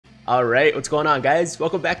Alright, what's going on guys?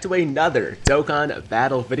 Welcome back to another Dokkan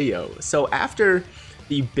battle video. So after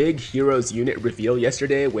the big heroes unit reveal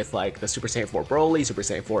yesterday with like the Super Saiyan 4 Broly, Super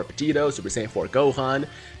Saiyan 4 Vegito, Super Saiyan 4 Gohan,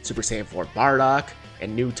 Super Saiyan 4 Bardock,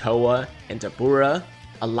 and new Towa and Dabura,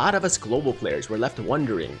 a lot of us global players were left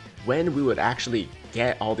wondering when we would actually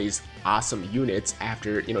get all these awesome units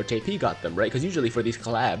after, JP got them, right? Because usually for these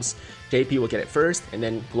collabs, JP will get it first and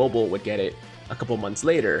then global would get it a couple months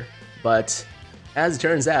later. But as it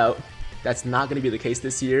turns out, that's not going to be the case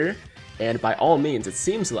this year, and by all means, it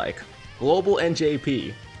seems like Global and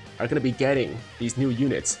JP are going to be getting these new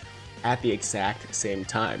units at the exact same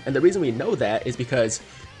time. And the reason we know that is because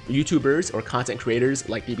YouTubers or content creators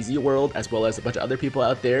like DBZ World, as well as a bunch of other people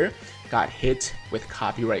out there, got hit with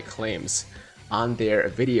copyright claims on their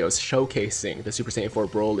videos showcasing the Super Saiyan 4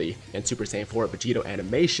 Broly and Super Saiyan 4 Vegito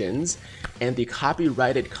animations, and the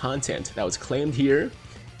copyrighted content that was claimed here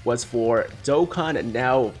was for Dokkan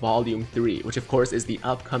Now Volume 3, which of course is the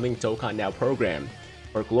upcoming Dokkan Now program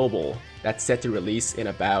for Global that's set to release in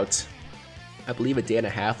about, I believe, a day and a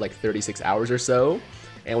half, like 36 hours or so.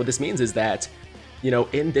 And what this means is that,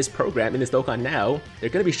 in this program, in this Dokkan Now, they're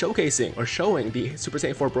going to be showcasing or showing the Super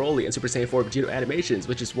Saiyan 4 Broly and Super Saiyan 4 Vegito animations,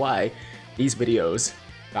 which is why these videos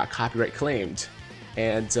got copyright claimed.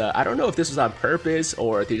 And I don't know if this was on purpose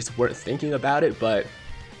or they just weren't thinking about it, but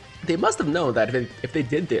they must have known that if they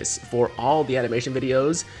did this for all the animation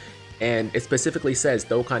videos, and it specifically says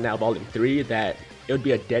Dokkan Now Volume 3, that it would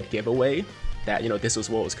be a dead giveaway that, this was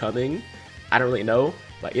what was coming. I don't really know,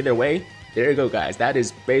 but either way, there you go guys. That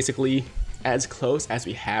is basically as close as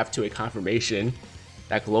we have to a confirmation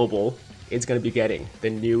that Global is going to be getting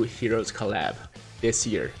the new Heroes collab this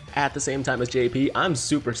year at the same time as JP. I'm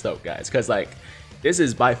super stoked guys, because this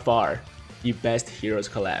is by far the best Heroes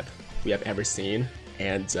collab we have ever seen.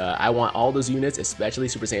 And I want all those units, especially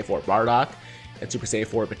Super Saiyan 4 Bardock and Super Saiyan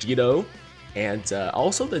 4 Vegito, and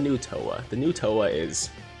also the new Towa. The new Towa is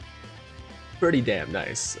pretty damn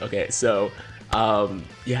nice. Okay, so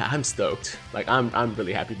yeah, I'm stoked. I'm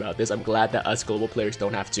really happy about this. I'm glad that us global players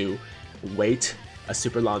don't have to wait a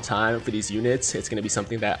super long time for these units. It's going to be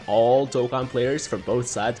something that all Dokkan players from both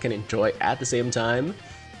sides can enjoy at the same time,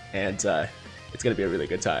 and it's going to be a really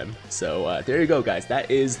good time. So there you go guys, that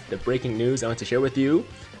is the breaking news I want to share with you.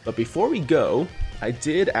 But before we go, I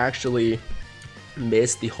did actually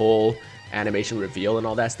miss the whole animation reveal and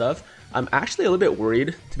all that stuff. I'm actually a little bit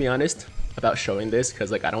worried, to be honest, about showing this,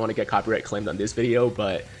 because I don't want to get copyright claimed on this video,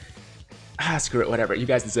 but screw it, whatever, you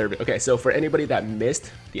guys deserve it. Okay, so for anybody that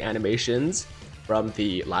missed the animations from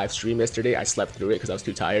the live stream yesterday, I slept through it because I was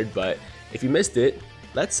too tired, but if you missed it,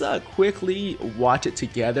 let's quickly watch it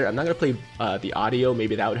together. I'm not going to play the audio,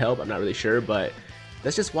 maybe that would help, I'm not really sure, but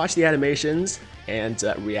let's just watch the animations and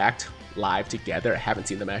react live together. I haven't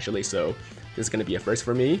seen them actually, so this is going to be a first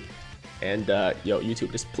for me. And yo,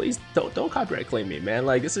 YouTube, just please don't copyright claim me, man.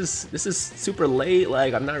 This is super late,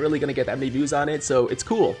 I'm not really going to get that many views on it, so it's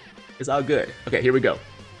cool. It's all good. Okay, here we go.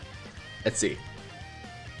 Let's see.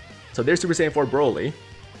 So there's Super Saiyan 4 Broly.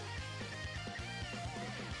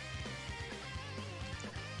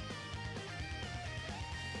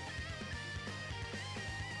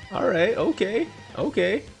 Alright, okay.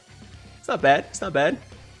 It's not bad, it's not bad.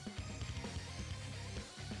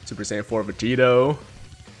 Super Saiyan 4 Vegito.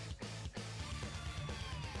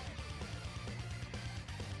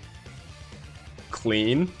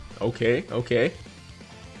 Clean. Okay.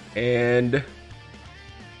 And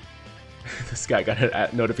this guy got a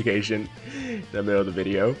notification in the middle of the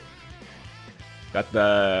video. Got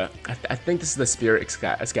the... I think this is the Spirit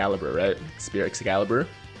Excalibur, right? Spirit Excalibur.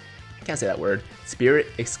 Can't say that word. Spirit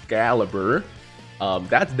Excalibur.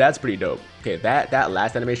 That's pretty dope. Okay, that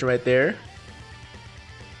last animation right there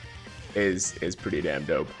is pretty damn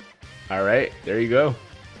dope. All right, there you go.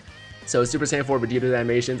 So Super Saiyan 4 Vegito's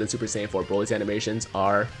animations and Super Saiyan 4 Broly's animations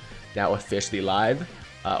are now officially live,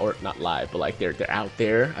 or not live, but they're out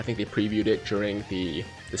there. I think they previewed it during the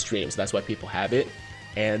stream, so that's why people have it.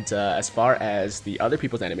 And as far as the other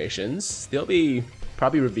people's animations, they'll be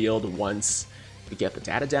probably revealed once we get the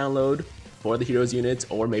data download for the heroes units,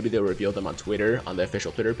 or maybe they'll reveal them on Twitter, on the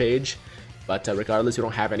official Twitter page. But regardless, we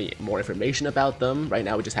don't have any more information about them. Right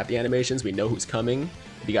now we just have the animations, we know who's coming.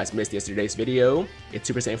 If you guys missed yesterday's video, it's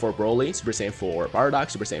Super Saiyan 4 Broly, Super Saiyan 4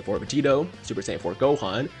 Bardock, Super Saiyan 4 Vegito, Super Saiyan 4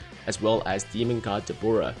 Gohan, as well as Demon God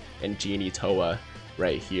Dabura and Genie Towa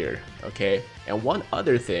right here, okay? And one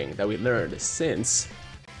other thing that we learned since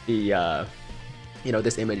the,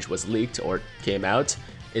 this image was leaked or came out,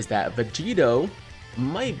 is that Vegito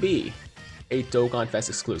might be a Dokkan Fest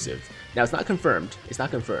exclusive. Now it's not confirmed,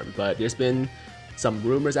 but there's been some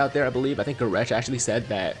rumors out there, I believe. I think Gacha actually said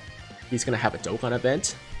that he's gonna have a Dokkan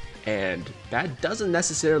event And that doesn't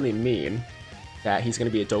necessarily mean that he's going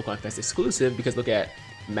to be a Dokkan Fest exclusive, because look at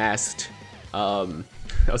Masked, I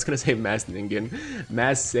was going to say Masked Ningen,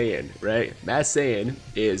 Masked Saiyan, right? Masked Saiyan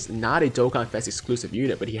is not a Dokkan Fest exclusive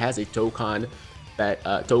unit, but he has a Dokkan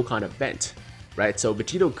event, right? So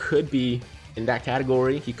Vegito could be in that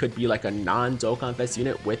category. He could be like a non-Dokkan Fest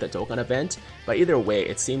unit with a Dokkan event, but either way,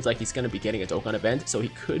 it seems like he's going to be getting a Dokkan event, so he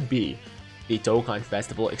could be the Dokkan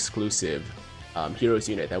Festival exclusive Heroes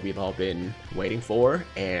unit that we've all been waiting for,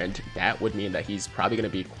 and that would mean that he's probably going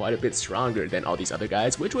to be quite a bit stronger than all these other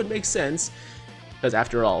guys, which would make sense, because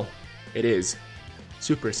after all, it is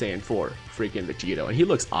Super Saiyan 4 freaking Vegito, and he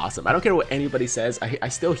looks awesome. I don't care what anybody says. I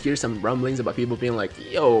still hear some rumblings about people being like,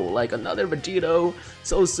 yo, like another Vegito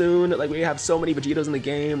so soon, like we have so many Vegitos in the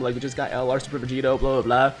game, like we just got LR Super Vegito, blah blah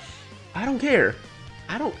blah. I don't care.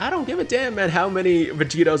 I don't give a damn, man, how many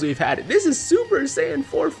Vegitos we've had. This is Super Saiyan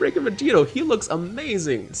 4 freaking Vegito. He looks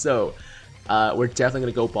amazing. So we're definitely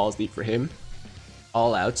gonna go balls deep for him,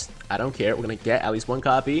 all out. I don't care. We're gonna get at least one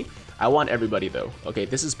copy. I want everybody though. Okay,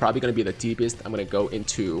 this is probably gonna be the deepest I'm gonna go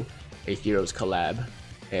into a Heroes collab,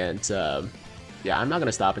 and yeah, I'm not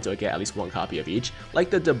gonna stop until I get at least one copy of each. Like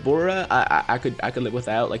the Dabura, I could live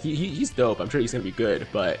without. Like he's dope. I'm sure he's gonna be good,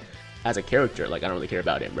 but as a character, like I don't really care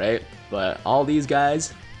about him, right? But all these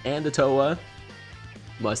guys and the Toa,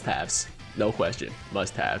 must-haves, no question,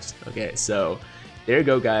 must-haves. Okay, so there you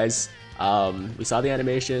go, guys. We saw the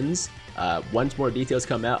animations. Once more details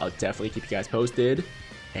come out, I'll definitely keep you guys posted.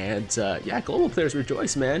 And yeah, global players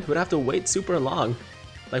rejoice, man. We don't have to wait super long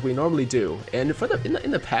like we normally do. And for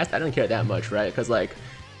in the past, I didn't care that much, right? Because like,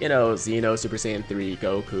 you know, Xeno, Super Saiyan 3,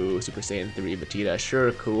 Goku, Super Saiyan 3, Vegeta,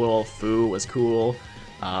 sure, cool. Fu was cool.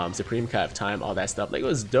 Supreme Cut of Time, all that stuff, like it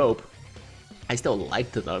was dope. I still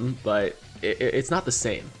liked them, but it's not the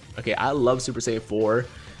same. Okay, I love Super Saiyan 4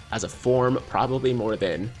 as a form probably more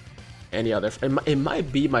than any other. It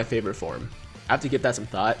might be my favorite form. I have to give that some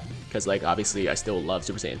thought, because like obviously I still love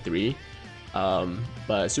Super Saiyan 3,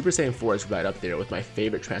 but Super Saiyan 4 is right up there with my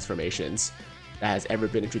favorite transformations that has ever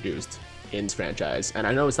been introduced in this franchise. And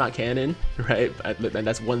I know it's not canon, right? And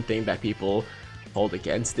that's one thing that people hold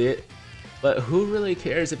against it. But who really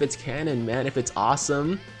cares if it's canon, man? If it's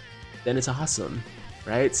awesome, then it's awesome,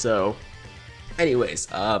 right? So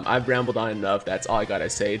anyways, I've rambled on enough. That's all I gotta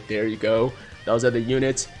say. There you go. Those are the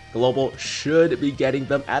units. Global should be getting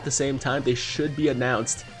them at the same time. They should be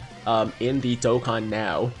announced in the Dokkan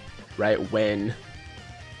Now, right? When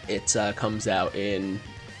it comes out in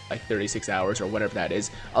like 36 hours or whatever that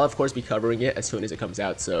is. I'll of course be covering it as soon as it comes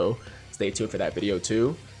out, so stay tuned for that video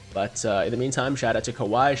too. But in the meantime, shout out to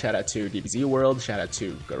Kawhi, shout out to DBZ World, shout out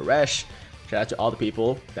to Goresh, shout out to all the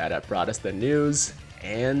people that brought us the news,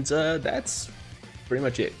 and that's pretty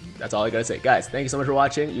much it. That's all I gotta say. Guys, thank you so much for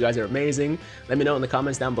watching. You guys are amazing. Let me know in the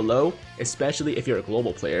comments down below, especially if you're a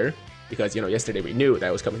global player, because, you know, yesterday we knew that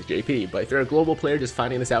it was coming to JP, but if you're a global player just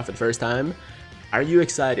finding this out for the first time, are you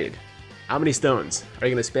excited? How many stones are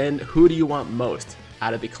you gonna spend? Who do you want most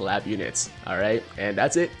out of the collab units? Alright, and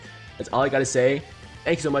that's it. That's all I gotta say.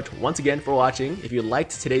 Thank you so much once again for watching. If you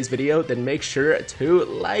liked today's video, then make sure to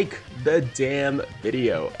like the damn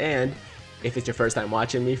video. And if it's your first time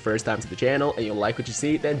watching me, first time to the channel, and you like what you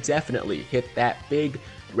see, then definitely hit that big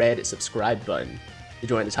red subscribe button to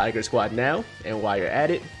join the Tiger Squad now. And while you're at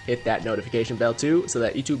it, hit that notification bell too, so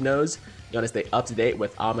that YouTube knows you want to stay up to date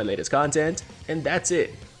with all my latest content. And that's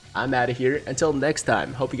it. I'm out of here. Until next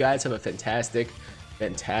time, hope you guys have a fantastic,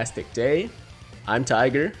 fantastic day. I'm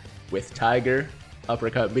Tiger with Tiger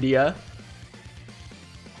Uppercut Media,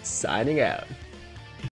 signing out.